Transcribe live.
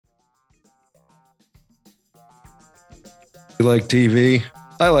You like TV?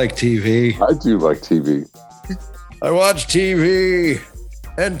 I like TV. I do like TV. I watch TV.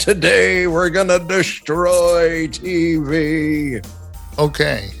 And today we're going to destroy TV.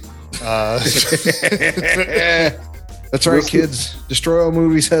 Okay. That's right, kids. Destroy All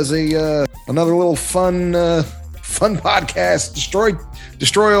Movies has a another little fun podcast.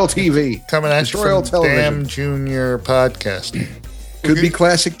 Destroy All TV. Coming at Destroy you All from Television. Damn Junior Podcast. Could be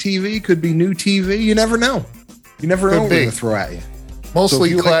classic TV. Could be new TV. You never know. You never know Could what be. we're going to throw at you. Mostly,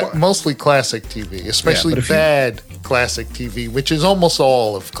 So if you like- mostly classic TV, especially but if you- bad classic TV, which is almost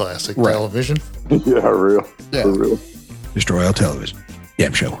all of classic Right. television. Yeah, real. Yeah. For real. Destroy All Television.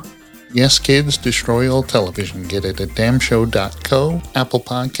 Damn show. Yes, kids, destroy all television. Get it at damnshow.co, Apple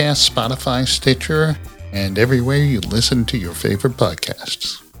Podcasts, Spotify, Stitcher, and everywhere you listen to your favorite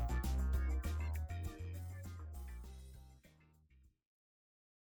podcasts.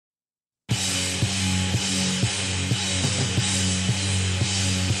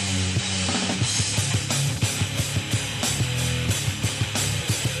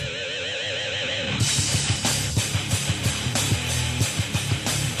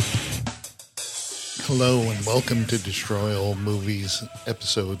 Hello and welcome to Destroy All Movies,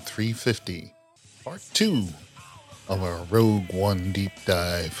 episode 350, part 2 of our Rogue One deep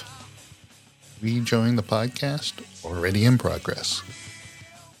dive. Rejoin the podcast, already in progress.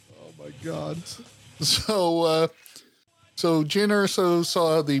 Oh, my God. So Jin Erso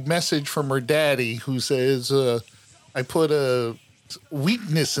saw the message from her daddy who says, I put a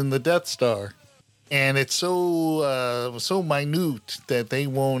weakness in the Death Star. And it's so minute that they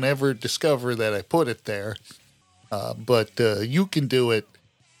won't ever discover that I put it there. But you can do it.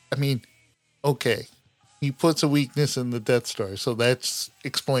 I mean, okay. He puts a weakness in the Death Star, so that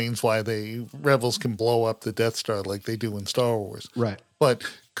explains why the rebels can blow up the Death Star like they do in Star Wars. Right. But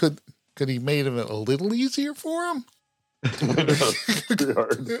could he made it a little easier for him? Pretty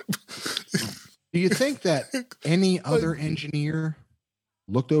hard. Do you think that any other engineer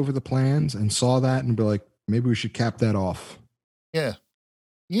looked over the plans and saw that and be like, maybe we should cap that off? Yeah.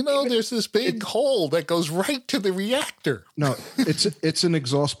 You know, there's this big hole that goes right to the reactor. No, it's an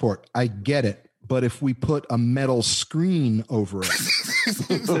exhaust port. I get it. But if we put a metal screen over it,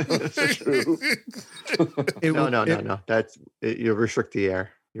 No. That's you restrict the air.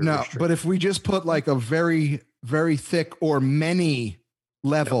 But if we just put like a very, very thick or many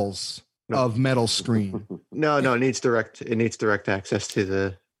levels of metal screen. No, it needs direct access to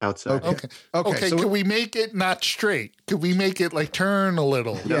the outside. Okay. So Can we make it not straight? Could we make it like turn a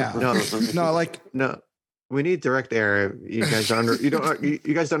little? yeah, No. We need direct air. You guys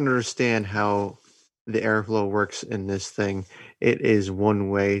you guys don't understand how the airflow works in this thing. It is one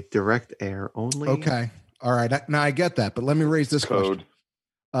way, direct air only. Okay. All right. Now I get that, but let me raise this Code.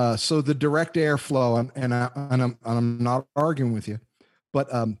 question. So the direct airflow, and I'm not arguing with you, but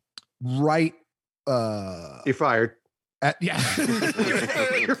right. You're fired.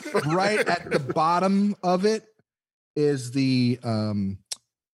 Right at the bottom of it is the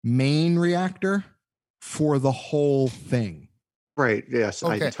main reactor for the whole thing. Right. Yes,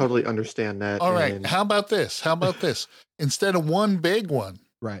 Okay. I totally understand that. All right. and- How about this? Instead of one big one,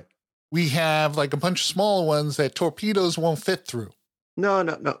 Right. we have like a bunch of small ones that torpedoes won't fit through. No.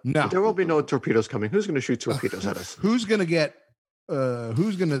 No. There will be no torpedoes coming. Who's going to shoot torpedoes at us? Who's gonna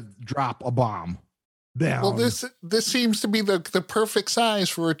drop a bomb down? Well, this seems to be the perfect size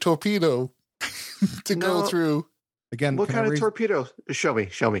for a torpedo to go No. through. Again, What can kind I of raise, torpedo? Show me.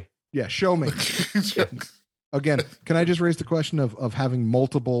 Yeah, show me. Again, can I just raise the question of having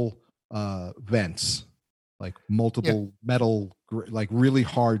multiple vents, like multiple metal, like really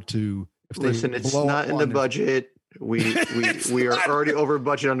hard to. If they Listen, it's blow not up in the one, budget. We are already over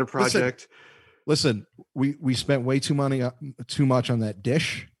budget on the project. Listen, we spent way too much on that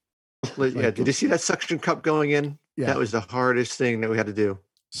dish. Yeah, did you see that suction cup going in? Yeah. That was the hardest thing that we had to do.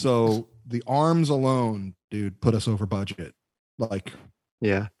 So the arms alone, dude, put us over budget. Like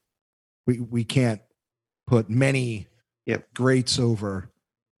Yeah. we can't put many Yep. grates over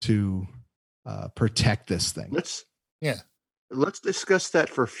to protect this thing. Let's discuss that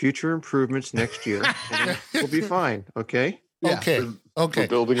for future improvements next year. And then we'll be fine. Okay. Yeah. Okay. We're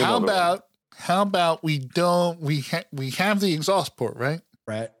building How another about we have the exhaust port, right?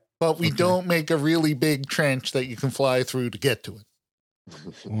 Right. But we Okay. don't make a really big trench that you can fly through to get to it.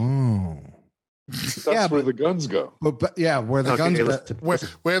 Oh. That's Yeah, where the guns go. But yeah, where the guns listen,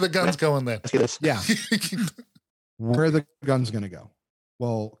 Where are the guns going then? let's get this. yeah, where are the guns gonna go?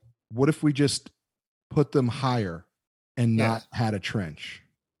 Well, what if we just put them higher and Yeah. not had a trench?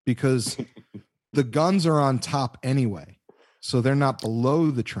 Because the guns are on top anyway, so they're not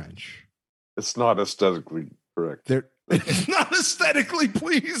below the trench. It's not aesthetically correct. They're It's not aesthetically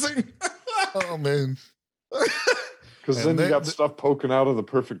pleasing. Oh man. Because then And you then- got stuff poking out of the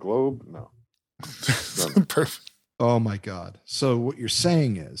perfect globe. No. Perfect. Oh my God. So what you're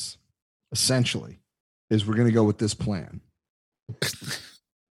saying is, essentially, is we're going to go with this plan.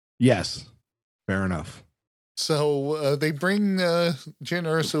 Yes. Fair enough. So they bring Jyn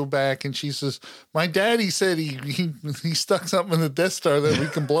Erso back, and she says, "My daddy said he stuck something in the Death Star that we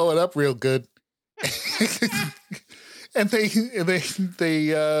can blow it up real good." And they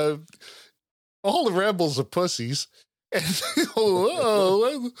all the rebels are pussies, and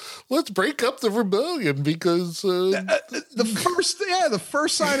let's break up the rebellion because The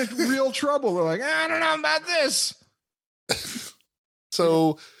first sign of real trouble. They're like, I don't know about this.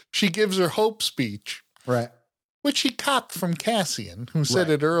 So she gives her hope speech, Right. which she copped from Cassian, who said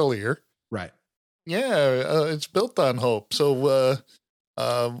Right. it earlier. Right. Yeah, it's built on hope. So,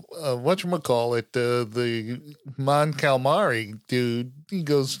 whatchamacallit, the Mon Calamari dude, he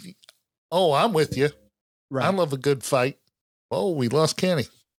goes, "Oh, I'm with you. Right. I love a good fight." Oh, we lost Kenny.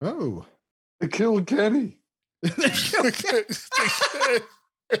 Oh. They killed Kenny. They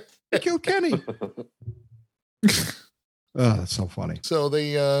killed Kenny. Oh, that's so funny. So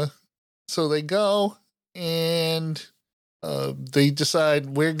they go and they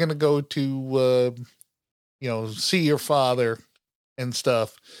decide we're gonna go to see your father and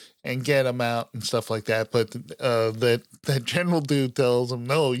stuff and get him out and stuff like that. But that general dude tells him,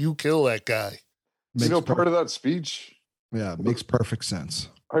 "No, you kill that guy." You know, part of that speech, Yeah, makes perfect sense.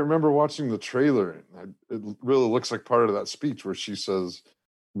 I remember watching the trailer. And it really looks like part of that speech where she says,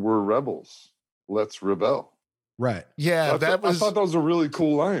 "We're rebels. Let's rebel." Right. Yeah, I that was thought that was a really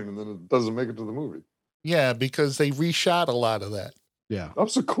cool line, and then it doesn't make it to the movie. yeah, because they reshot a lot of that. Yeah. That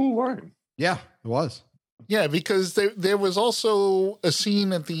was a cool line. Yeah, it was. Yeah, because there was also a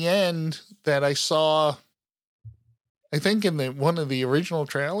scene at the end that I saw, I think in one of the original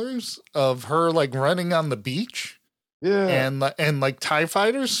trailers, of her like running on the beach Yeah. and like TIE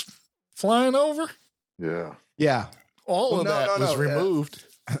fighters flying over. Yeah. Yeah. All Well, of no, that no, was no, removed.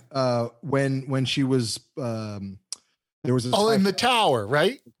 When she was there was a Oh, in the tower,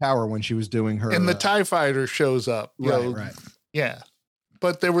 right? tower when she was doing her And the TIE fighter shows up. you right, know, right. Yeah.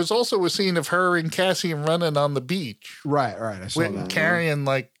 But there was also a scene of her and Cassian running on the beach. Right, right. I saw With, that. carrying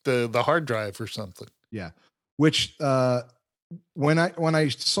like the hard drive or something. Yeah. Which when I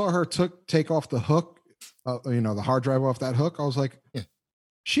saw her take off the hook, the hard drive off that hook, I was like, Yeah.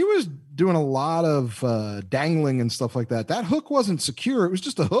 She was doing a lot of dangling and stuff like that. That hook wasn't secure. It was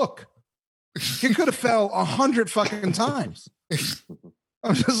just a hook. It could have fell 100 fucking times.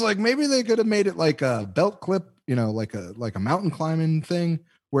 I'm just like, maybe they could have made it like a belt clip, like a mountain climbing thing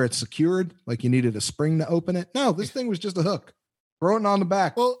where it's secured, like you needed a spring to open it. No, this thing was just a hook. Throw it on the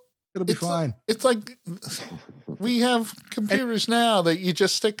back. Well, It'll be it's fine. It's like we have computers now that you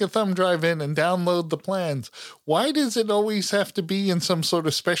just stick a thumb drive in and download the plans. Why does it always have to be in some sort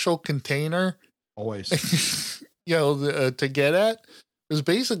of special container? Always. To get at? It's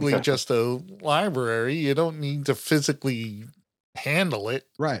basically just a library. You don't need to physically handle it.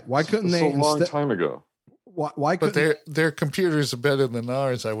 Right. Why couldn't It's they a long time ago. Why But couldn't their computers are better than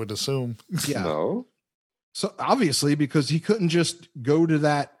ours, I would assume. yeah. No. So obviously, because he couldn't just go to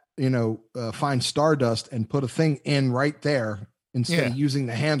that, find Stardust and put a thing in right there instead of using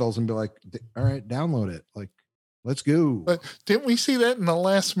the handles and be like, all right, download it. Like, let's go. But didn't we see that in the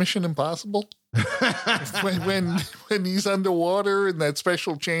last Mission Impossible? when he's underwater in that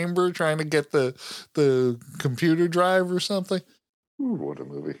special chamber trying to get the computer drive or something. Ooh, what a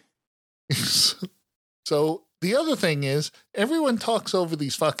movie. So the other thing is, everyone talks over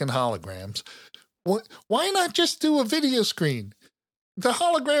these fucking holograms. Why not just do a video screen? The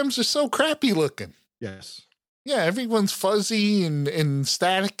holograms are so crappy looking. Yes. Yeah, everyone's fuzzy and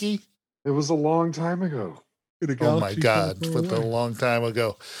staticky. It was a long time ago. Oh my God, with a long time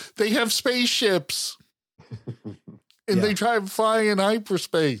ago. They have spaceships. And Yeah. they try to fly in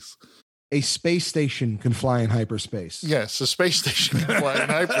hyperspace. A space station can fly in hyperspace. Yes, a space station can fly in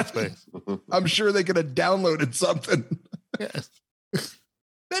hyperspace. I'm sure they could have downloaded something. Yes.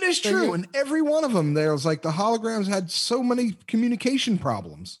 That is true. And every one of them, there was like the holograms had so many communication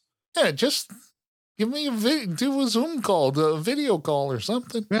problems. Yeah, just give me do a Zoom call, a video call or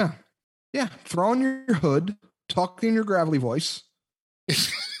something. Yeah. Yeah. Throw on your hood, talk in your gravelly voice.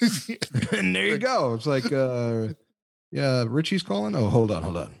 And there you go. It's like, yeah, Richie's calling. Oh, hold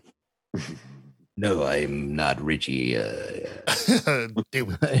on. No, I'm not Richie. Do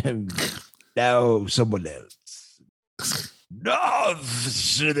it. I am now someone else. No.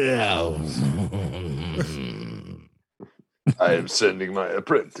 I am sending my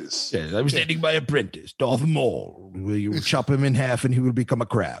apprentice. Yes, I'm sending my apprentice, Darth Maul. Will you chop him in half and he will become a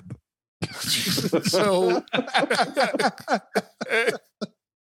crab? So,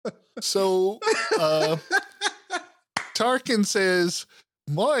 Tarkin says,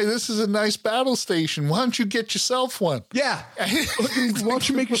 "Boy, this is a nice battle station. Why don't you get yourself one?" Yeah. Why don't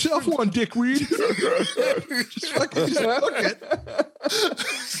you make yourself one, dickweed? Just fucking look it.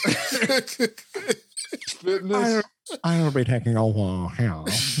 Fitness. I'll be taking over.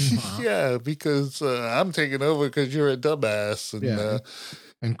 Yeah, because I'm taking over because you're a dumbass. And, Yeah.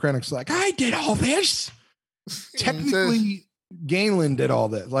 And Krennic's like, I did all this. Technically, Galen did all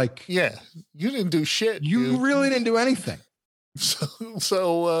that. Like, yeah, you didn't do shit. you dude. really didn't do anything.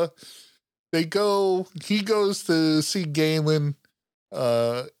 So he goes to see Galen,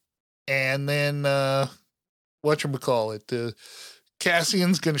 and then whatchamacallit,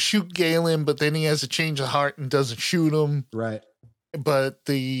 Cassian's gonna shoot Galen, but then he has a change of heart and doesn't shoot him. Right. But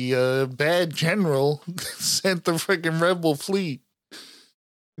the bad general sent the freaking rebel fleet,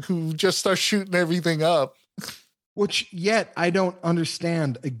 who just starts shooting everything up. Which yet I don't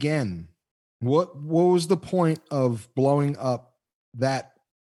understand again. What was the point of blowing up that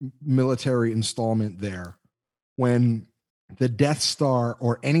military installment there when the Death Star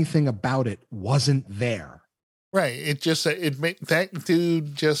or anything about it wasn't there? Right. That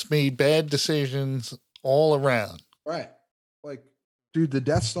dude just made bad decisions all around. Right. Like, dude, the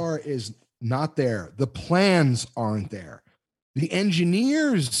Death Star is not there. The plans aren't there. The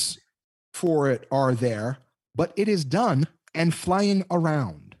engineers for it are there, but it is done and flying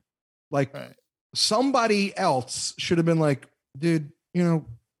around. Like, Right. somebody else should have been like, dude,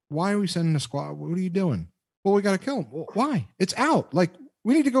 why are we sending a squad? What are you doing? Well, we got to kill him. Well, why? It's out. Like,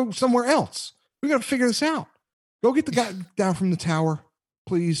 we need to go somewhere else. We got to figure this out. Go get the guy down from the tower,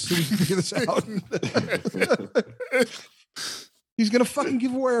 please, so we can figure this out. He's going to fucking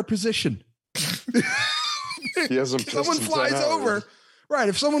give away our position. He hasn't. If someone flies over, right?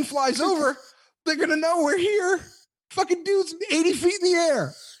 If someone flies over, they're going to know we're here. Fucking dude's 80 feet in the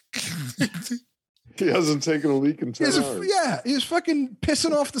air. He hasn't taken a leak in 10 hours. He's fucking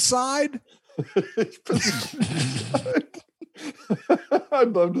pissing off the side. I'd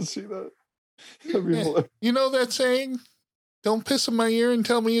love to see that. You know that saying, "Don't piss in my ear and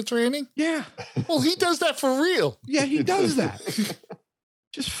tell me it's raining"? Yeah. Well, he does that for real. Yeah, he does that.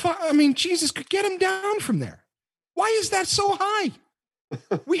 Jesus, could get him down from there. Why is that so high?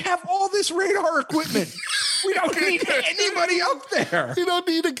 We have all this radar equipment. We don't need anybody up there. You don't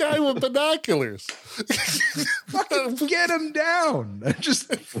need a guy with binoculars. Fucking get him down.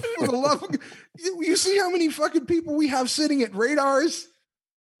 Just for the love of, you see how many fucking people we have sitting at radars?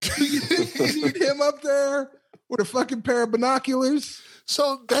 You need him up there with a fucking pair of binoculars.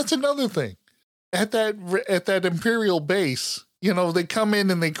 So that's another thing. At that Imperial base, they come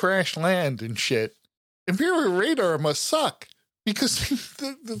in and they crash land and shit. Imperial radar must suck because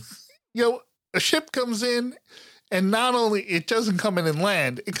a ship comes in and not only it doesn't come in and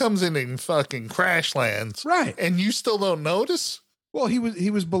land, it comes in fucking crash lands. Right. And you still don't notice? Well, he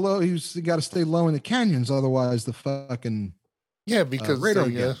was below. He got to stay low in the canyons, otherwise the fucking because radar.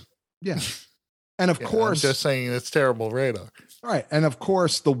 Yeah. And of course, I'm just saying it's terrible radar. Right. And of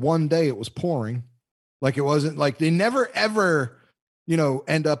course, the one day it was pouring, like it wasn't like they never ever,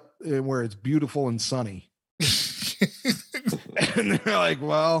 end up where it's beautiful and sunny. And they're like,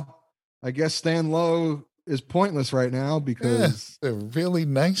 well, I guess staying low is pointless right now because it's a really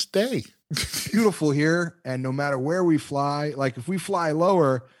nice day. Beautiful here. And no matter where we fly, like if we fly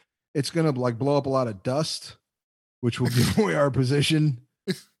lower, it's going to like blow up a lot of dust, which will give away our position.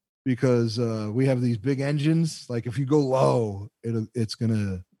 Because we have these big engines. Like if you go low, it's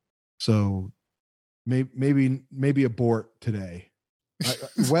gonna. So maybe abort today.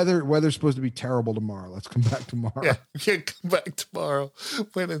 Weather's supposed to be terrible tomorrow. Let's come back tomorrow. Yeah, come back tomorrow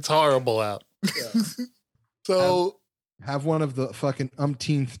when it's horrible out. Yeah. So have one of the fucking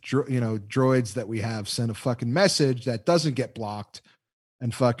umpteenth droids that we have send a fucking message that doesn't get blocked,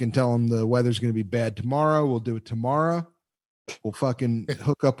 and fucking tell them the weather's gonna be bad tomorrow. We'll do it tomorrow. We'll fucking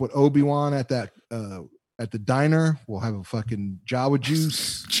hook up with Obi-Wan at that at the diner. We'll have a fucking Jawa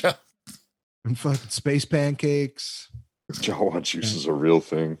juice and fucking space pancakes. Jawa juice is a real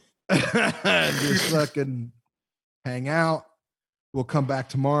thing. Just fucking hang out. We'll come back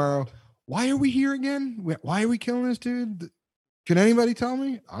tomorrow. Why are we here again? Why are we killing this dude? Can anybody tell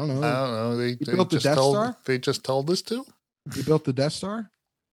me? I don't know. They built the Death Star? They just told us to. You built the Death Star?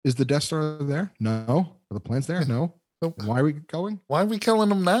 Is the Death Star there? No. Are the plans there? No. Why are we going? Why are we killing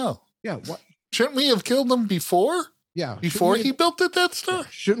him now? Yeah. What? Shouldn't we have killed him before? Yeah. Before he built the Death Star?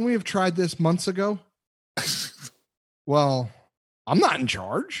 Shouldn't we have tried this months ago? Well, I'm not in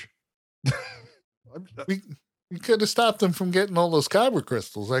charge. We could have stopped them from getting all those kyber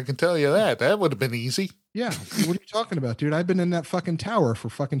crystals. I can tell you that. That would have been easy. Yeah. What are you talking about, dude? I've been in that fucking tower for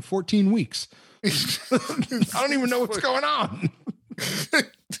fucking 14 weeks. I don't even know what's going on.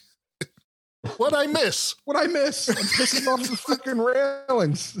 What I miss? What I miss? I'm pissing off the fucking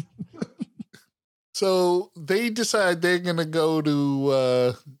railings. So they decide they're gonna go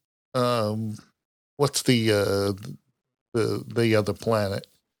to what's the other planet?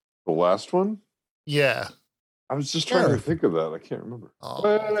 The last one? Yeah. I was just trying to Scarif. think of that. I can't remember.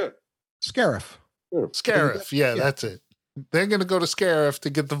 Oh. Scarif. Scarif. Yeah, Yeah. that's it. They're gonna go to Scarif to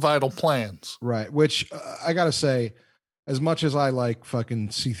get the vital plans. Right. Which I got to say, as much as I like fucking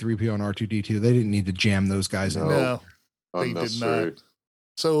C3PO and R2D2, they didn't need to jam those guys in. No, they did Unnecessary. not.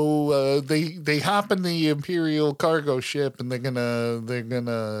 So they hop in the Imperial cargo ship and they're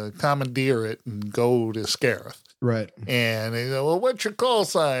gonna commandeer it and go to Scarif. Right. And they go, well, what's your call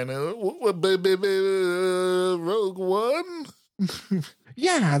sign? Rogue One?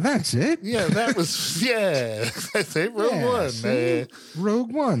 Yeah, that's it. Yeah, that was, yeah, that's it, Rogue Yeah, One. see?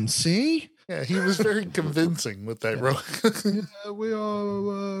 Rogue One, see? Yeah, he was very convincing with that Rogue. We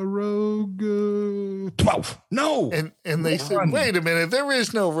are Rogue 12. No. And they said, One. wait a minute, there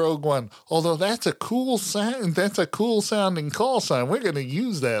is no Rogue One. Although that's a cool sound, that's a cool sounding call sign. We're going to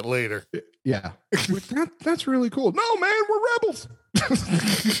use that later. Yeah. That's really cool. No, man, we're rebels.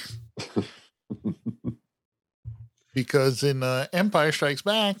 Because in Empire Strikes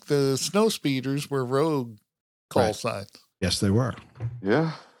Back, the snow speeders were Rogue call Right. signs. Yes, they were.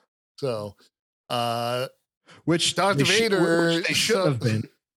 Yeah. So, Which Darth they Vader which they should have been,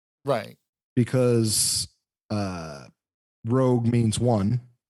 right. because rogue means one,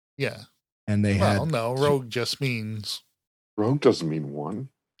 Yeah. and they Well, had no, Rogue just means, Rogue doesn't mean one.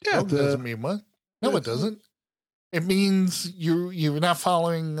 Rogue doesn't mean what? No, it doesn't. It means you're not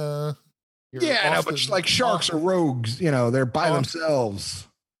following, you're yeah, I know, off but the- like sharks are rogues, they're by Oh. themselves.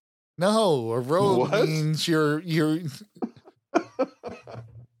 No, a rogue What? means you're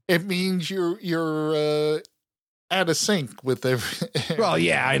it means you're out of sync with every. Well,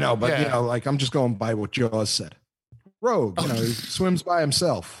 yeah, I know, but Yeah. like I'm just going by what Jaws said. Rogue, he swims by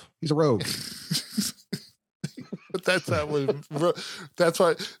himself. He's a rogue. But that's not what. That's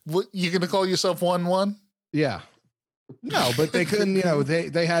what you're gonna call yourself 1-1. Yeah. No, but they couldn't,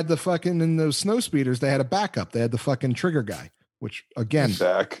 they had the fucking, in those snow speeders, they had a backup. They had the fucking trigger guy, which again,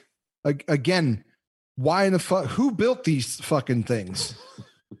 Back. again, why in the fuck, who built these fucking things?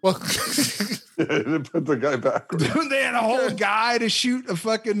 Well, They put the guy back. They had a whole guy to shoot a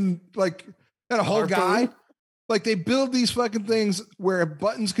fucking, had a whole guy. Harpoon? Like they build these fucking things where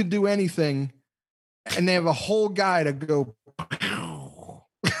buttons could do anything, and they have a whole guy to go,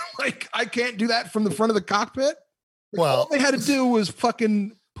 like, I can't do that from the front of the cockpit. All well, they had to do was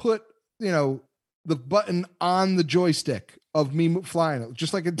fucking put, the button on the joystick of me flying,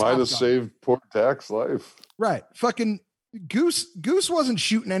 just like a Might have saved poor Dak's life. Right. Fucking Goose wasn't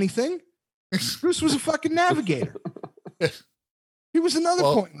shooting anything. Goose was a fucking navigator. He was another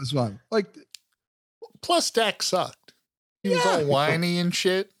Well- pointless one. Like, plus Dak sucked. He was all whiny and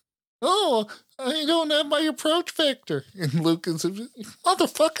shit. Oh, I don't have my approach vector. And Lucas,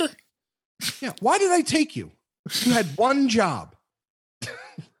 motherfucker. yeah, why did I take you? You had one job.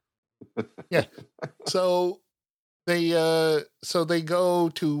 So they go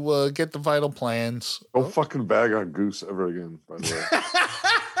to get the vital plans. Don't fucking bag on Goose ever again, by the way.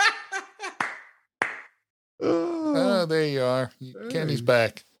 Oh, there you are. Kenny's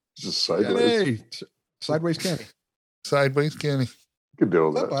back. Just sideways. Hey, sideways Kenny. Sideways Kenny. You can deal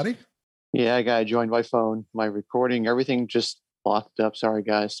with What's up, that. buddy? Yeah, I got joined by phone. My recording, everything just blocked up. Sorry,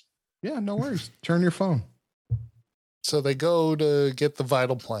 guys. Yeah, no worries. Turn your phone. So they go to get the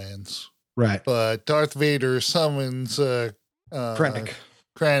vital plans. Right. But Darth Vader summons Krennic.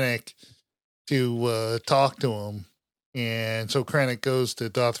 Krennic to talk to him. And so Krennic goes to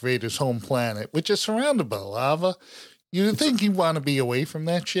Darth Vader's home planet, which is surrounded by lava. You'd think you want to be away from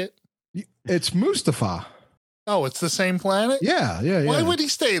that shit. It's Mustafa. Oh, it's the same planet? Yeah. Why would he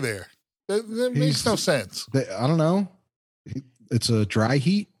stay there? That makes He's- no sense. I don't know. It's a dry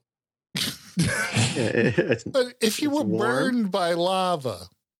heat. But if you It's were warm. burned by lava,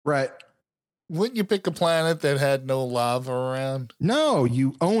 Right. wouldn't you pick a planet that had no lava around? No,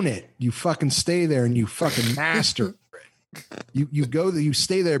 you own it. You fucking stay there and you fucking master it. You go there, you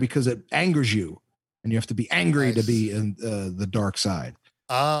stay there because it angers you, and you have to be angry to Nice. be in the dark side.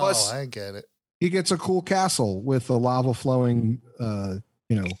 Oh, Plus- I get it. He gets a cool castle with a lava flowing.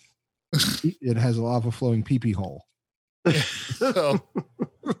 It has a lava flowing pee-pee hole.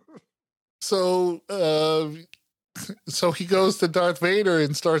 So So he goes to Darth Vader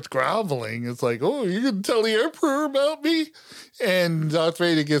and starts groveling. It's like, oh, you gonna tell the Emperor about me? And Darth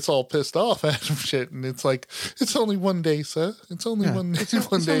Vader gets all pissed off at him shit. And it's like, it's only one day, sir. It's only one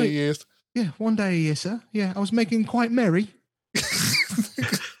day a year. Yeah, one day a year, sir. Yeah, I was making quite merry.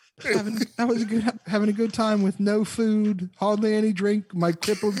 Having a good time with no food, hardly any drink, my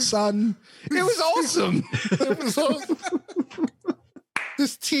crippled son. It was awesome. It was awesome.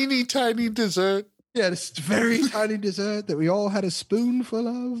 This teeny tiny dessert. Yeah, this very tiny dessert that we all had a spoonful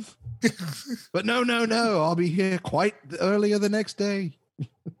of. But no. I'll be here quite earlier the next day.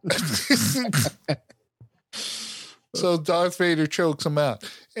 So Darth Vader chokes him out.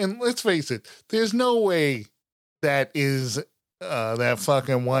 And let's face it, there's no way that is that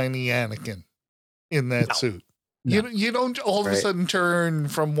fucking whiny Anakin in that suit. No. You don't all of a sudden turn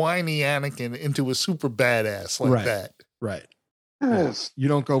from whiny Anakin into a super badass like that. Right. Yes. You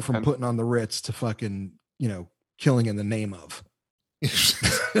don't go from putting on the Ritz to fucking, killing in the name of.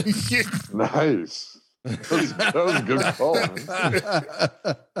 Nice. That was a good call. Man.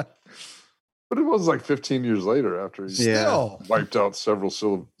 But it was like 15 years later after he wiped out several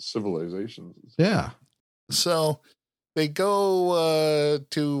civilizations. Yeah. So they go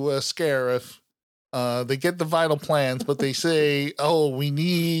to Scarif. They get the vital plans, but they say, oh, we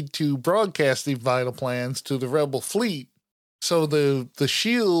need to broadcast the vital plans to the rebel fleet. So the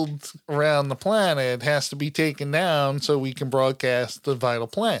shield around the planet has to be taken down so we can broadcast the vital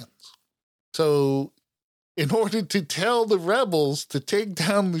plans. So in order to tell the rebels to take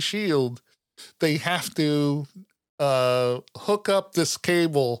down the shield, they have to hook up this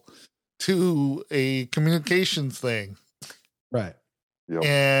cable to a communications thing. Right. Yep.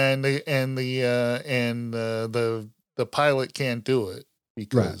 And the pilot can't do it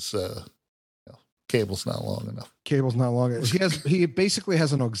because cable's not long enough. Cable's not long enough. He basically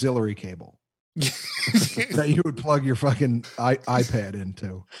has an auxiliary cable that you would plug your fucking iPad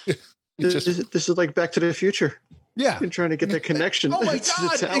into. This is like Back to the Future. Yeah. You're trying to get the connection. Oh my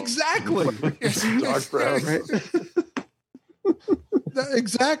God, exactly. Doc Brown, right?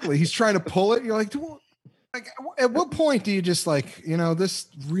 Exactly. He's trying to pull it. You're like, at what point do you just this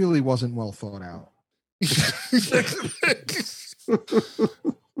really wasn't well thought out?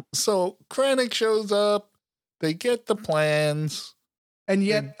 So Krennic shows up. They get the plans. And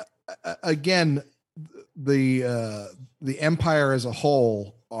yet, again, the Empire as a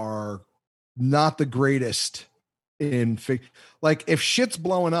whole are not the greatest in like if shit's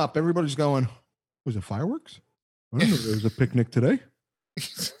blowing up, everybody's going, was it fireworks? I didn't know there was a picnic today.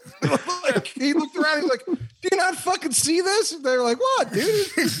 He looked around, he's like, do you not fucking see this? They're like, what, dude?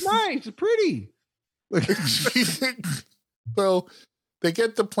 It's nice, it's pretty. So they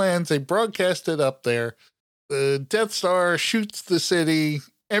get the plans, they broadcast it up there. The Death Star shoots the city,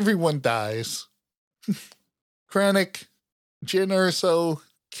 everyone dies. Krennic, Jyn Erso,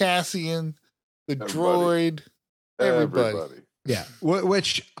 Cassian, the droid, everybody. Yeah,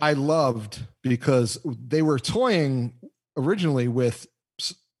 which I loved because they were toying originally with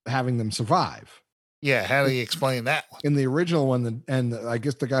having them survive. Yeah, how do you explain that one? In the original one, and I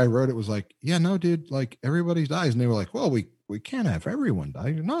guess the guy who wrote it was like, yeah, no, dude, like everybody dies. And they were like, well, we can't have everyone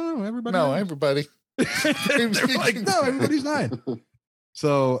die. No, everybody. No, everybody. They're like, no, everybody's dying.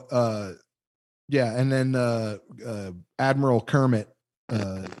 So, yeah, and then Admiral Kermit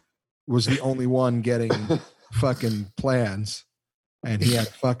was the only one getting fucking plans, and he had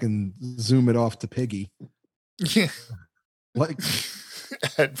to fucking zoom it off to Piggy. Yeah, like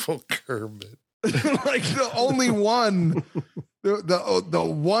Admiral Kermit. Like the only one,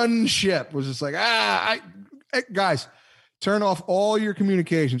 the one ship was just like, guys, turn off all your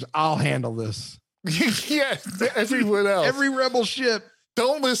communications. I'll handle this. Yeah, everyone else. Every rebel ship.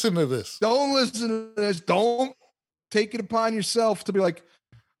 Don't listen to this. Don't listen to this. Don't take it upon yourself to be like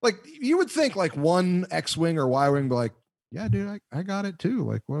you would think like one X-Wing or Y-Wing be like, yeah, dude, I got it too.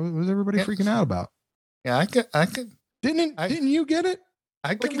 Like, what was everybody freaking out about? Yeah, I can. Didn't you get it?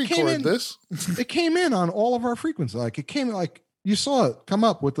 I can record this. It came in on all of our frequencies. Like it came like you saw it come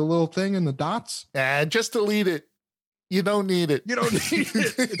up with the little thing and the dots. Just delete it. You don't need it. You don't need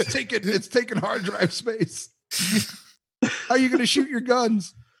it. It's taking hard drive space. How are you going to shoot your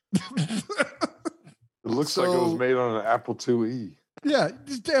guns? It looks like it was made on an Apple IIe. Yeah,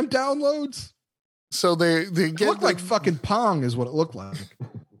 these damn downloads. So they get looked like fucking Pong is what it looked like.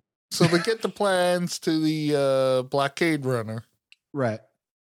 So they get the plans to the blockade runner, right?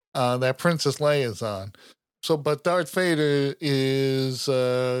 That Princess Leia's on. So, but Darth Vader is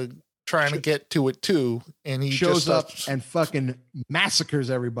trying to get to it too, and he shows up and fucking massacres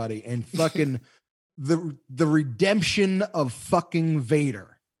everybody, and fucking the redemption of fucking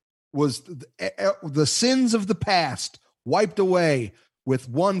Vader. was the sins of the past wiped away with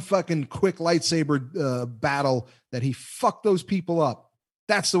one fucking quick lightsaber battle that he fucked those people up.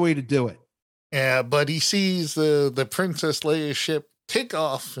 That's the way to do it. Yeah, but he sees the Princess Leia ship take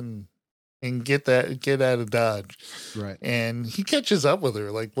off and get out of Dodge. Right. And he catches up with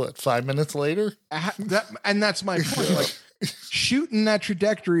her, like, what, 5 minutes later? And that's my point. Like, shooting that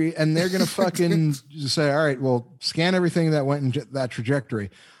trajectory, and they're going to fucking say, all right, well, scan everything that went in that trajectory.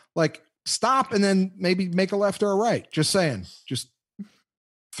 Like, stop and then maybe make a left or a right. Just saying. Just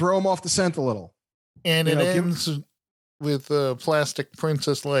throw them off the scent a little. And it ends with plastic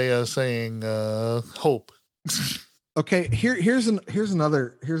Princess Leia saying, hope. Okay, here's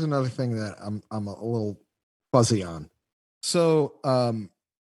another thing that I'm a little fuzzy on. So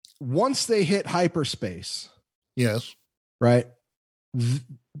once they hit hyperspace, yes, right,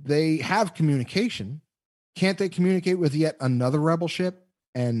 they have communication. Can't they communicate with yet another rebel ship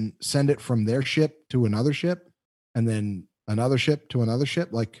and send it from their ship to another ship, and then another ship to another ship?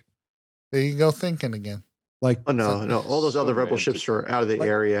 Like, there you go, thinking again. Like, oh no, all those other rebel ships are out of the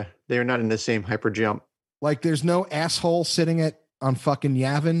area. They are not in the same hyper jump. Like, there's no asshole sitting on fucking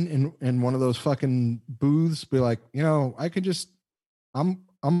Yavin in one of those fucking booths. Be like, I could just, I'm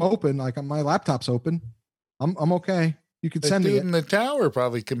open. Like, my laptop's open. I'm okay. You could send me it. In the tower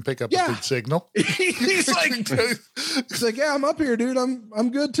probably can pick up a good signal. he's like, yeah, I'm up here, dude. I'm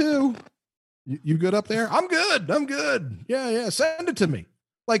good too. You good up there? I'm good. Yeah. Send it to me.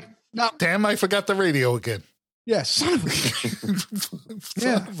 Like, no, damn, I forgot the radio again. Yeah, son of a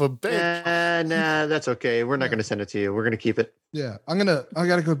bitch. Nah, that's okay. We're not going to send it to you. We're going to keep it. Yeah, I got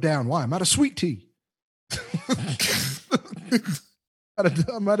to go down. Why? I'm out of sweet tea. I'm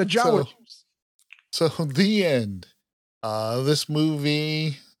out of Jawa juice. So the end. This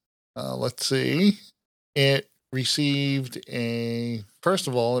movie, let's see. It received first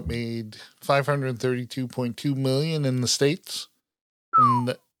of all, it made $532.2 million in the States.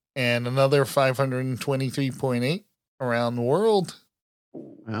 And another 523.8 around the world.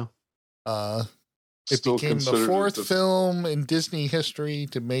 Wow. It became the fourth film in Disney history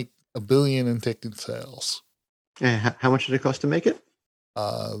to make $1 billion in ticket sales. How much did it cost to make it?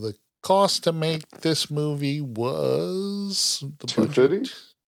 The cost to make this movie was $250?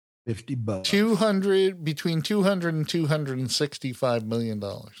 $50. Between $200 and $265 million.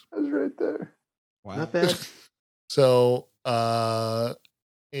 That's right there. Wow. Not bad. So,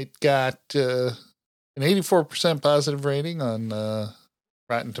 it got an 84% positive rating on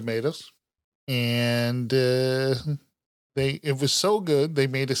Rotten Tomatoes, and it was so good they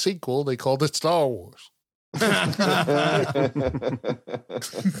made a sequel. They called it Star Wars.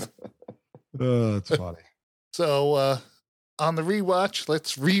 Oh, that's funny. So on the rewatch,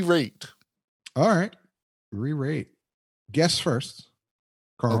 let's re-rate. All right, re-rate. Guess first,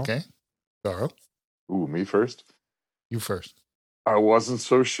 Carl. Okay, Carl. Ooh, me first. You first. I wasn't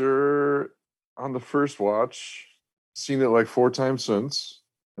so sure on the first watch. Seen it like 4 times since,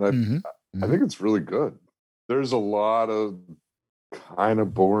 and I think it's really good. There's a lot of kind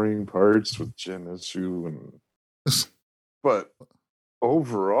of boring parts with Genesu, but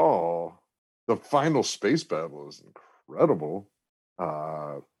overall, the final space battle is incredible.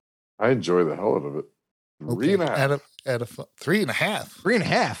 I enjoy the hell out of it. 3.5 out of 3.5.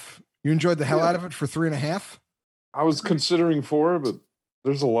 3.5. You enjoyed the hell out of it for 3.5. I was considering 4, but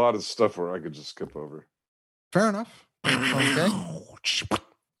there's a lot of stuff where I could just skip over. Fair enough. Okay.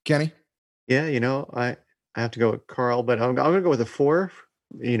 Kenny? Yeah, I have to go with Carl, but I'm going to go with a 4.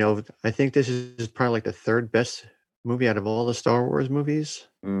 I think this is probably like the third best movie out of all the Star Wars movies.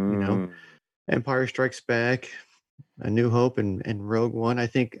 Empire Strikes Back, A New Hope, and Rogue One. I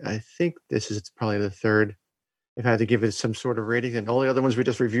think this is probably the third. If I had to give it some sort of rating, and all the other ones we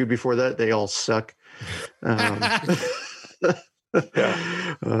just reviewed before that, they all suck.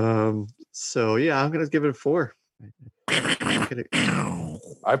 So yeah, I'm gonna give it a 4.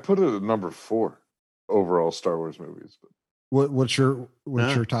 I put it at number 4 overall Star Wars movies. What's your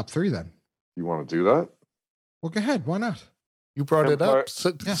top 3 then? You want to do that? Well, go ahead. Why not? You brought it up.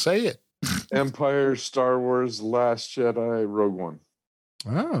 Say it. Empire, Star Wars, Last Jedi, Rogue One.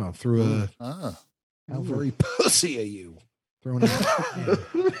 Oh, through a how very pussy are you? Throwing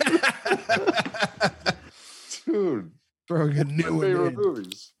Dude, throwing a new one favorite in.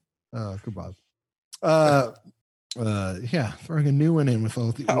 movies. Oh, goodbye. Yeah, throwing a new one in with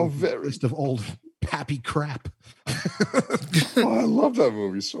all the list of old pappy crap. Oh, I love that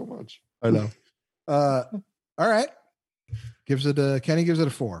movie so much. I know. All right. Kenny gives it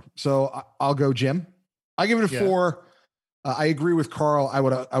a 4. So I'll go Jim. I give it a 4. I agree with Carl. I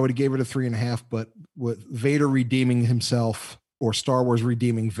would have gave it a 3.5, but with Vader redeeming himself or Star Wars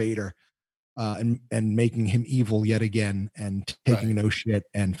redeeming Vader, and making him evil yet again, and taking no shit,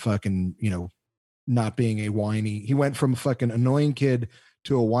 and fucking, you know, not being a whiny. He went from fucking annoying kid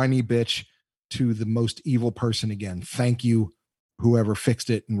to a whiny bitch to the most evil person again. Thank you, whoever fixed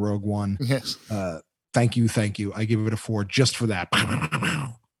it in Rogue One. Yes. Thank you. I give it a 4 just for that.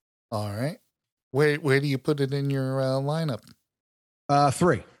 All right. Where do you put it in your lineup?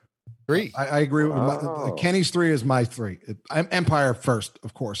 3. 3. I agree with Kenny's 3 is my 3. I'm Empire first,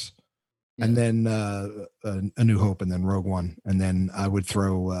 of course, and then A New Hope, and then Rogue One, and then I would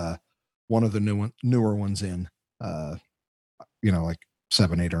throw one of the newer ones in. You know, like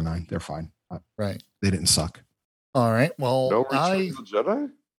 7, 8, or 9. They're fine. Right. They didn't suck. All right. Well, No Return of the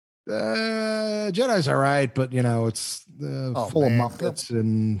Jedi? Jedi's all right, but you know, it's full of Muppets,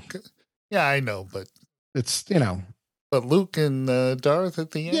 and yeah, I know, but it's, you know. But Luke and Darth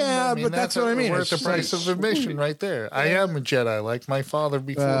at the end. Yeah, but that's what I mean. Worth the price of admission right there. Yeah. I am a Jedi, like my father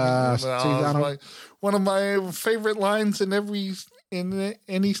before me. One of my favorite lines in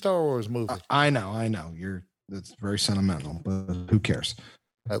any Star Wars movie. I know. It's very sentimental, but who cares?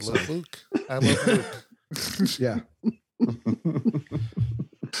 I love Luke. Yeah.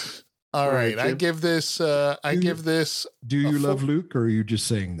 All right. I give this. Do you love Luke, or are you just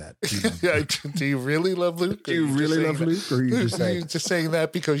saying that? Do you really love Luke? Do you really love Luke, or are you just saying? You're just saying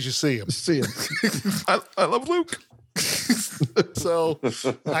that because you see him. I love Luke. So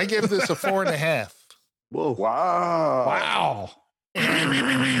I give this a 4.5. Whoa! Wow!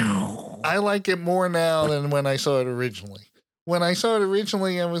 I like it more now than when I saw it originally. When I saw it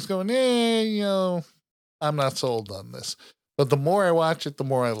originally, I was going, you know, I'm not sold on this. But the more I watch it, the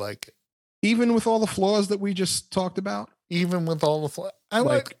more I like it. Even with all the flaws that we just talked about? Even with all the flaws.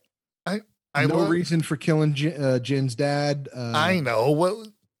 I no reason for killing Jin's dad. I know. Well,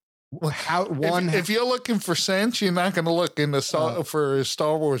 if you're looking for sense, you're not going to look in for a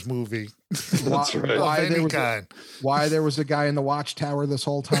Star Wars movie. That's right. Why there was a guy in the watchtower this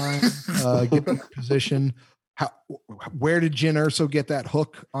whole time, get in position. Where did Jyn Erso get that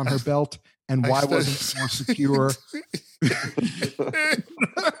hook on her belt, and why wasn't it more secure?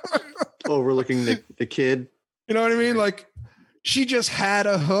 Overlooking the kid. You know what I mean? Like, she just had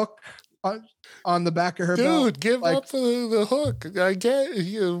a hook on the back of her belt. Dude, give up the hook. I get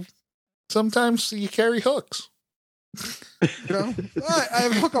you. Sometimes you carry hooks. You know, I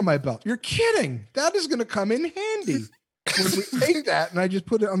have a hook on my belt. You're kidding. That is going to come in handy when we take that, and I just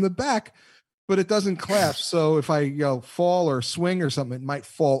put it on the back, but it doesn't clasp. So if I fall or swing or something, it might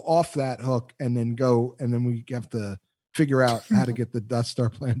fall off that hook and then go, and then we have to figure out how to get the Death Star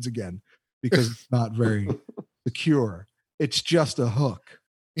plans again, because it's not very secure. It's just a hook.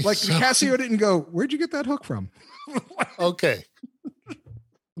 Like, Cassio didn't go, where'd you get that hook from? Okay.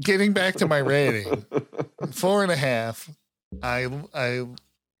 Getting back to my rating, 4.5. I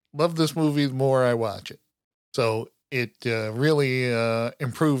love this movie the more I watch it. So it really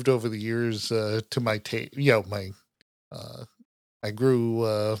improved over the years to my taste. I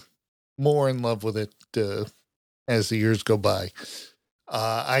grew more in love with it as the years go by.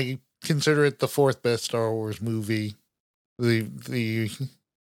 I consider it the 4th best Star Wars movie. The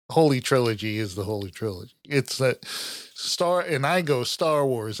Holy Trilogy is the Holy Trilogy. It's that Star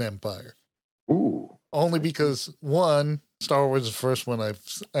Wars Empire. Ooh. Only because, one, Star Wars is the first one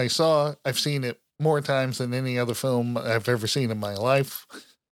I saw. I've seen it more times than any other film I've ever seen in my life.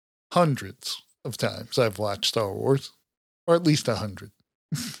 Hundreds of times I've watched Star Wars, or at least 100.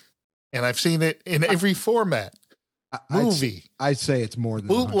 And I've seen it in every format. Movie. I'd say it's more than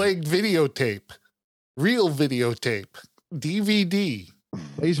bootleg videotape, real videotape, DVD,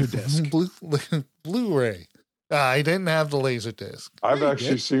 Laserdisc, Blu-ray. I didn't have the Laserdisc. I've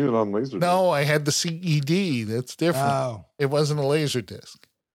actually seen it on Laserdisc. No, I had the CED. That's different. Oh. It wasn't a Laserdisc. It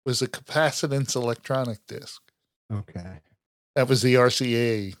was a capacitance electronic disc. Okay. That was the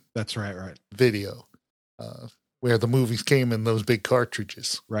RCA. That's right. Video, where the movies came in those big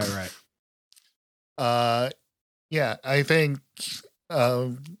cartridges. Right. Yeah, I think,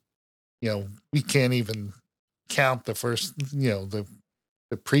 we can't even count the first, the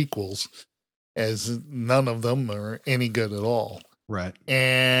prequels, as none of them are any good at all. Right.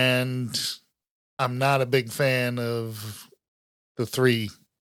 And I'm not a big fan of the three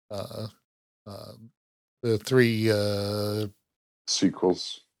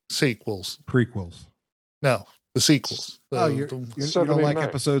sequels. Prequels. No, the sequels. You don't like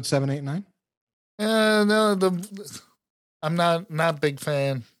episode 7, 8, 9? No, I'm not a big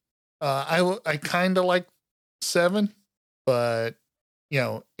fan. I kind of like 7, but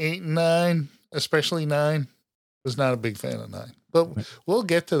 8 and 9, especially 9, was not a big fan of 9. But we'll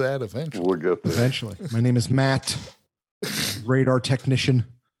get to that eventually. Eventually. My name is Matt. radar technician.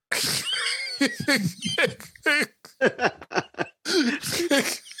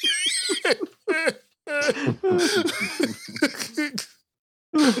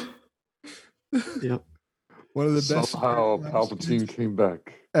 Yep. One of the best. Somehow Palpatine came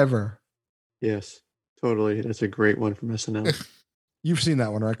back. Ever. Yes. Totally. That's a great one from SNL. You've seen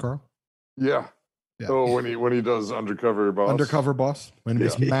that one, right, Carl? Yeah. Yeah. Oh, when he does Undercover Boss. Undercover Boss. My name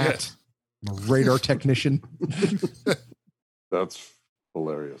is Matt. I'm a radar technician. That's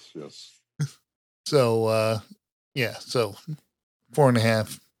hilarious. Yes. So, so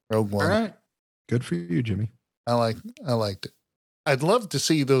 4.5, Rogue One. All right. Good for you, Jimmy. I liked it. I'd love to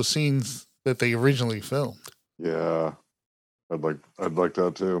see those scenes that they originally filmed, Yeah. I'd like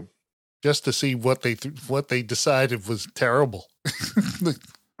that too. just to see what they decided was terrible.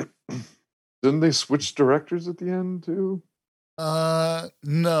 Didn't they switch directors at the end too?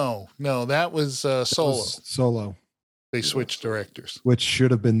 No, that was Solo. Solo, They switched directors. which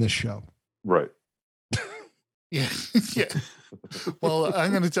should have been this show. Right. Yeah, yeah. Well,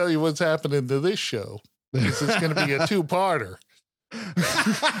 I'm going to tell you what's happening to this show. This is going to be a 2-parter.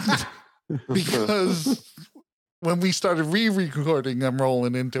 Because when we started re-recording, I'm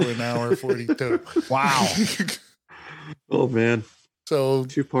rolling into an hour 42. Wow. Oh man. So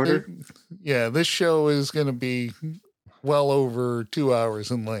 2-parter? Yeah, this show is going to be well over 2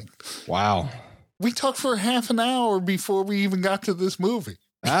 hours in length. Wow. We talked for half an hour before we even got to this movie.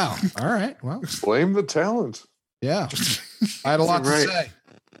 Wow. All right. Well, Blame the talent. yeah. I had a lot to Right. say.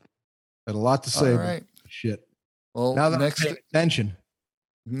 Had a lot to say. All about right. Shit. Well, Now that I'm paying attention.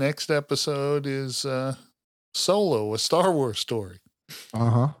 next episode is Solo, a Star Wars story.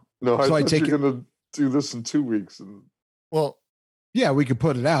 Uh-huh. No, I So I thought take you're gonna do this in 2 weeks. And Well, Yeah, we could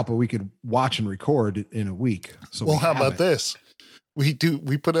put it out, but we could watch and record it in a week. So well, we how have about it. this? We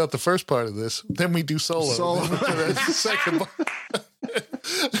put out the first part of this, then we do Solo. Solo. Then we put out the second part.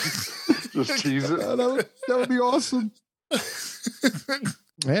 just tease it. That would be awesome.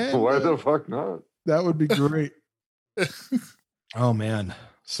 Man, Why the fuck not? that would be great. Oh man.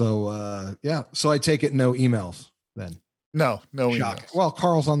 So yeah. So I take it no emails then. No Shock. emails. Well,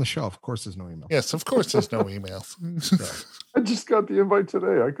 Carl's on the show. Of course there's no email. Yes, of course there's no emails. I just got the invite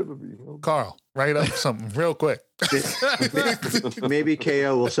today. I could have emailed. Carl, write up something real quick. Maybe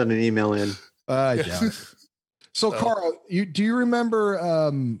KO will send an email in. I doubt it. So Carl, do you remember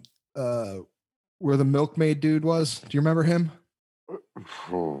where the milkmaid dude was? Do you remember him?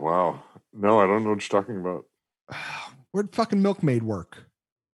 Oh wow. No, I don't know what you're talking about. Where'd fucking milkmaid work?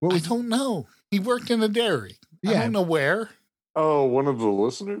 What I was don't know. He worked in a dairy. I Yeah. don't know where. Oh, one of the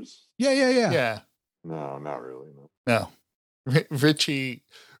listeners? Yeah. Yeah. No, not really. No. No. Richie,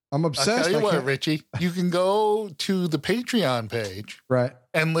 I'm I'll obsessed. tell you I what, can't- Richie, you can go to the Patreon page Right.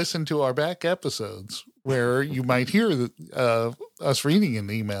 and listen to our back episodes where you might hear us reading an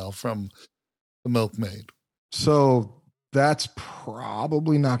email from the milkmaid. So that's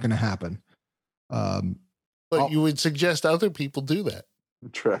probably not going to happen. But you would suggest other people do that.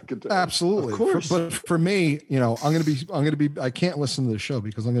 Track it down. Absolutely. Of course. But for me, I'm going to be, I can't listen to the show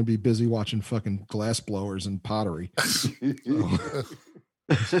because I'm going to be busy watching fucking glass blowers and pottery.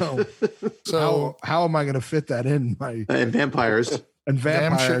 So So how am I going to fit that in my, And vampires. and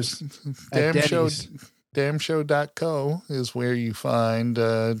vampires? at Damn Show, Denny's. damshow.co is where you find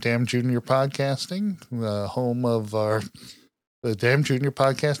Damn Junior Podcasting, home of the Damn Junior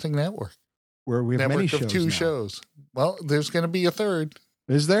Podcasting Network. Where we have many Network shows of 2 now. shows. Well, there's going to be a third.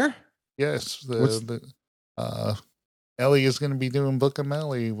 Is there? Yes, What's- Ellie is going to be doing Book of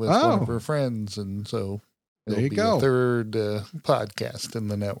Ellie with one Oh. of her friends, and so There there'll you be go. a third podcast in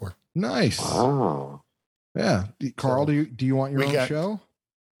the network. Nice. Wow. Yeah. Carl, So, do you want your we own got- show?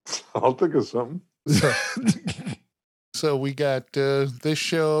 I'll think of something. So we got this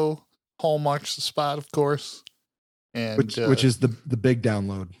show, Hallmark's the Spot, of course, and which is the big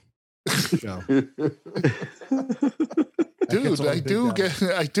download show. That gets dude, all I the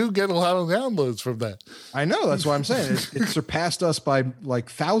big I do get a lot of downloads from that. I know. That's what I'm saying. It surpassed us by like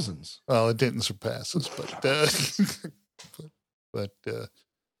thousands. Well, it didn't surpass us, but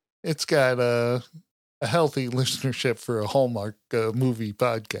it's got a healthy listenership for a Hallmark movie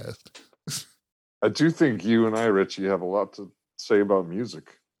podcast. I do think you and I, Richie, have a lot to say about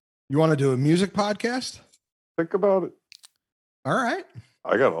music. You want to do a music podcast? Think about it. All right.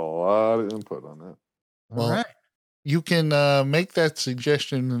 I got a lot of input on that. Well, All right. You can make that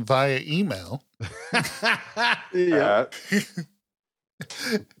suggestion via email Yeah.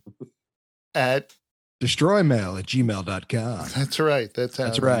 at Destroymail@gmail.com. that's right. That's how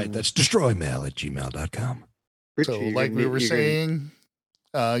That's right. That's destroymail@gmail.com. so like we were saying,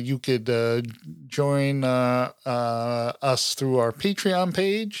 You could join us through our Patreon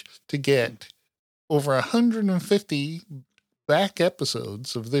page to get over 150 back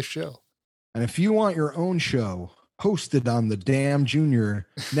episodes of this show. And if you want your own show hosted on the Damn Junior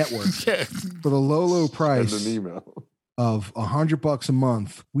Network for the low price Send an email of $100 a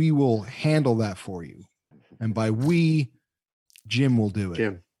month, we will handle that for you. And by we, Jim will do it.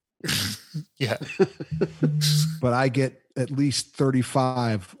 Jim. Yeah. But I get at least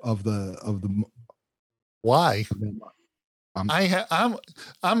 35 of the. Why?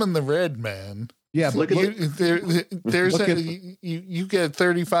 I'm in the red, man. Yeah, Look but at there's you get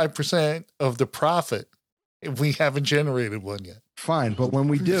 35% of the profit if we haven't generated one yet. fine. But when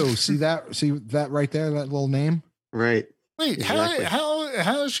we do, see that right there, that little name. Right. Wait, Exactly.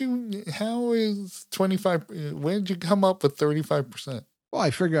 how is 25? Where did you come up with 35%? Well,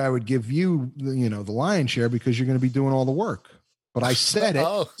 I figure I would give you, the lion's share because you're going to be doing all the work. But I said it,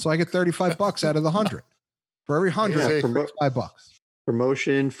 Oh. so I get $35 out of the 100. For every 100, Yeah, $35.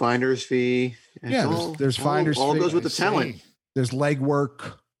 Promotion, finder's fee. It's Yeah, there's finder's all fee. goes with the I talent. see. There's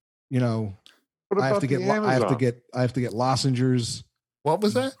legwork. What I have about to get the I have to Amazon? get lozengers What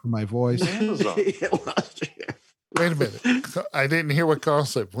was that? for my voice. Amazon. Wait a minute. I didn't hear what Carl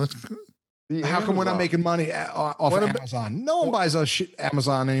said. What? The How come we're not Amazon. making money off What of about- Amazon? No one buys us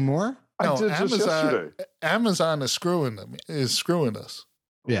Amazon anymore. I No, did just yesterday. Amazon is screwing us.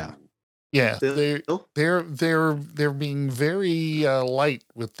 Yeah. Yeah, Still? they're being very light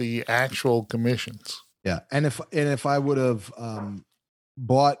with the actual commissions. Yeah. And if I would have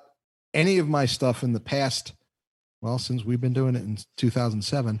bought any of my stuff in the past, well, since we've been doing it in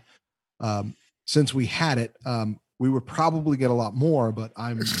 2007, since we had it, we would probably get a lot more, but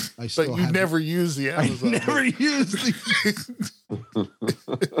I still But you have- never use the I Amazon. never used the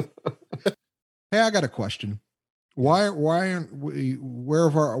Hey, I got a question. Why aren't we? Where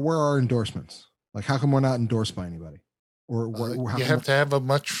are our endorsements? Like, how come we're not endorsed by anybody? Or how You come- have to have a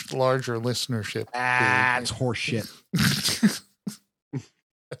much larger listenership. That's horseshit.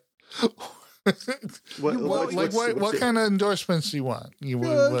 What kind of endorsements do you want? You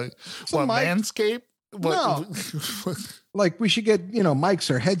want some mic. Manscaped? What? Like, we should get mics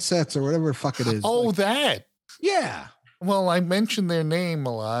or headsets or whatever the fuck it is. Oh, Like, that. yeah. Well, I mentioned their name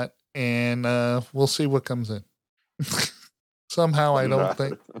a lot, and we'll see what comes in. Somehow, I don't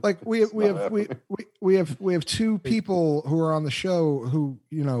think. Like we It's not have two people who are on the show who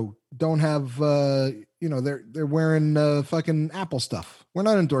don't have they're wearing fucking Apple stuff. We're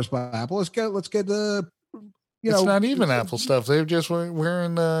not endorsed by Apple. Let's get the It's not even Apple stuff. They're just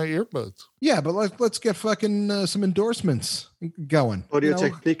wearing earbuds. Yeah, but let's get fucking some endorsements going. Audio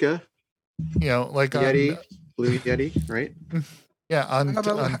Technica, Like Yeti, on, Blue Yeti, right? yeah, on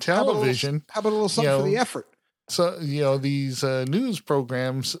television. How about a little something for the effort? So these news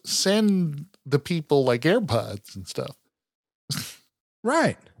programs send the people like AirPods and stuff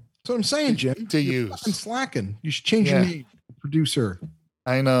Right. That's what I'm saying, Jim. to You're use. fucking slacking. You should change your Yeah. name. Producer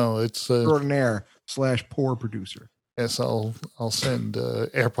I know it's extraordinaire / poor producer. yes. I'll send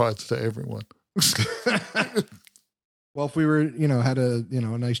AirPods to everyone. Well, if we were, had a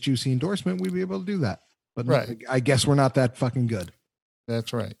nice juicy endorsement, we'd be able to do that. But no, Right. I guess we're not that fucking good.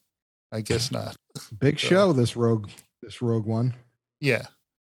 That's right. I guess not. Big show, this rogue one. Yeah,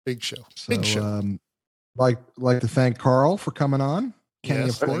 big show. So, Big show. like to thank Carl for coming on. Kenny, Yes,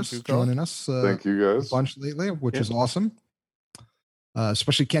 of thank course, you, Carl. joining us Thank you a guys. bunch lately, which Yeah. is awesome.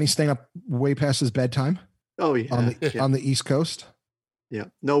 Especially Kenny staying up way past his bedtime Oh yeah. on the East Coast. Yeah.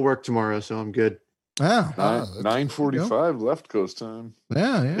 No work tomorrow, so I'm good. Yeah, Ah, 9:45 left coast time.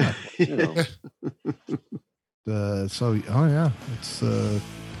 yeah. You know, It's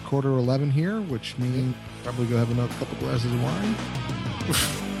 11:15 here, which means probably go have another couple glasses of wine.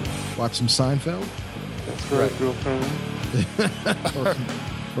 Watch some Seinfeld. that's right, girlfriend.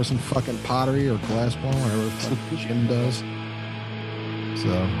 or some fucking pottery or glass ball, whatever the fuck Jim does. So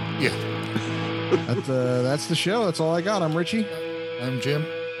Yeah. that's the show. That's all I got. I'm Richie. I'm Jim.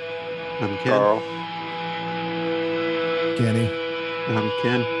 I'm Ken. Carl. Kenny. I'm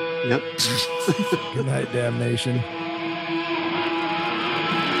Ken. Yep. Good night, damnation.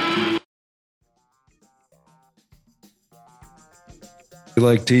 You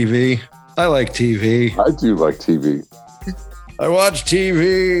like TV? I like TV. I do like TV. I watch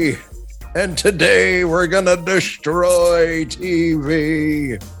TV, and today we're gonna destroy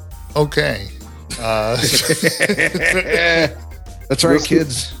TV. Okay. That's right,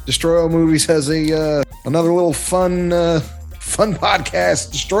 kids. Destroy All Movies has another little fun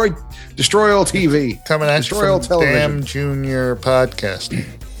podcast. Destroy All TV. Coming at you Destroy All from Television. Damn Junior Podcasting.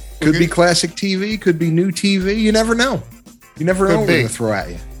 Could be classic TV. Could be new TV. You never know. You never know Could what they're be. going to throw at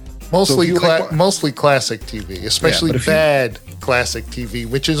you. Mostly, So if you like- mostly classic TV, especially but if you- bad classic TV,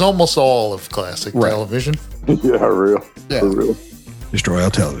 which is almost all of classic Right. television. Yeah, real. Yeah. For real. Destroy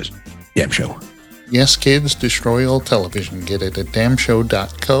All Television. Damn show. Yes, kids, destroy all television. Get it at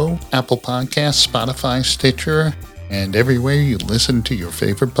damshow.co, Apple Podcasts, Spotify, Stitcher, and everywhere you listen to your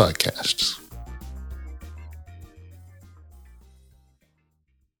favorite podcasts.